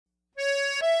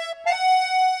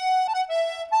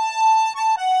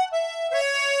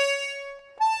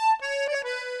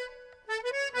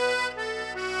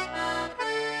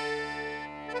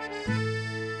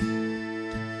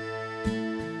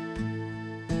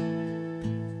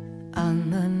On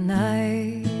the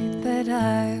night that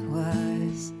I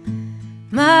was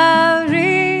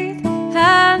married,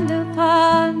 and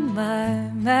upon my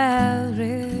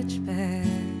marriage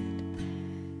bed,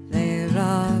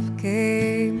 thereof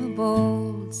came a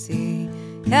bold sea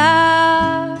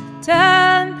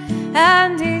captain,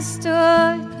 and he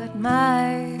stood at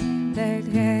my dead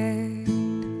head,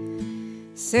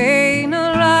 saying,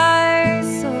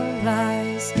 "Arise,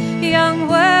 arise, young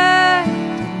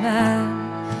wedded man,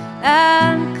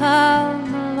 and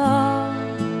come along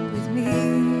with me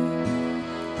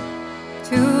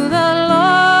to the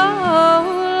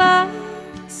Lowlands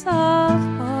of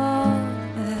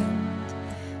Holland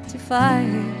to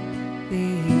fight the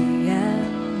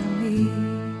enemy."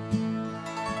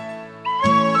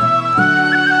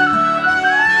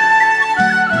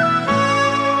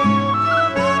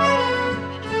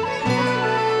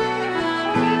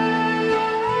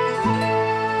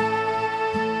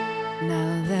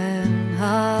 Now then,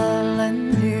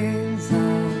 Holland is a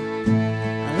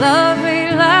lovely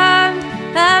land,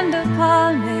 and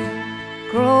upon it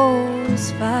grows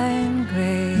fine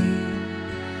grain.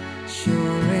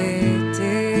 Sure it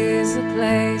is a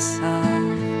place of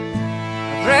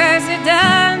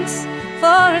residence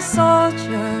for a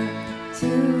soldier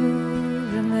to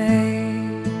remain,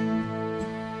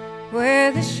 where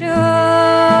the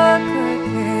sugar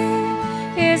cane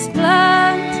is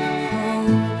plentiful,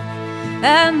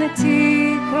 and the tea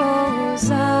grows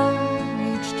on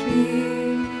each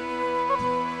tree.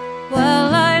 Well,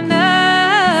 I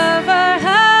never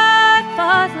had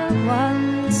but the one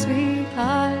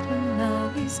sweetheart, and now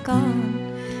he's gone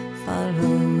far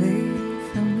away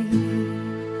from me.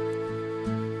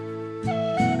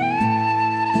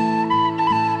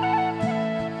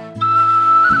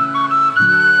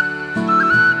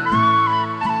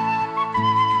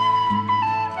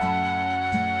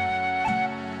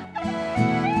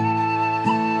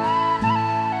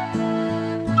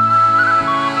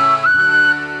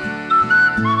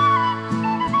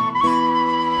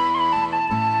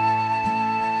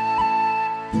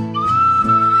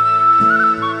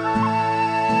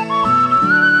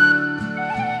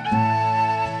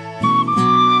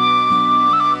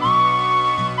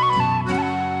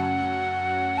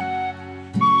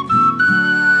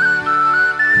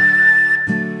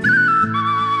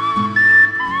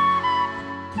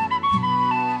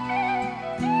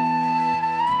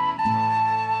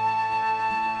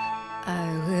 I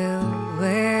will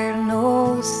wear no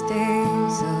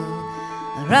stays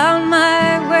around my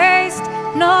waist,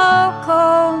 no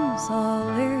combs all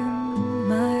in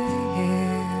my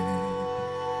hair.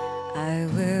 I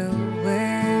will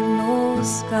wear no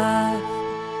scarf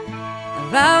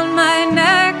around my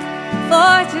neck,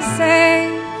 for to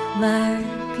save my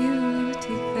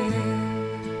beauty fair.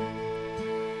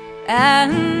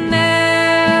 And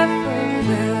never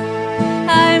will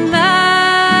I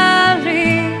marry,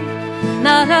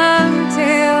 not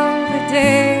until the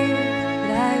day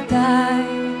that I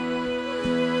die,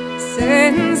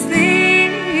 since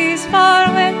these far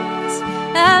winds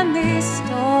and these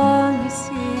stormy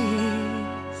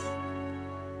seas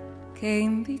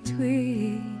came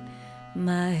between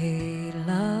my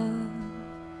love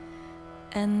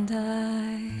and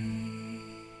I.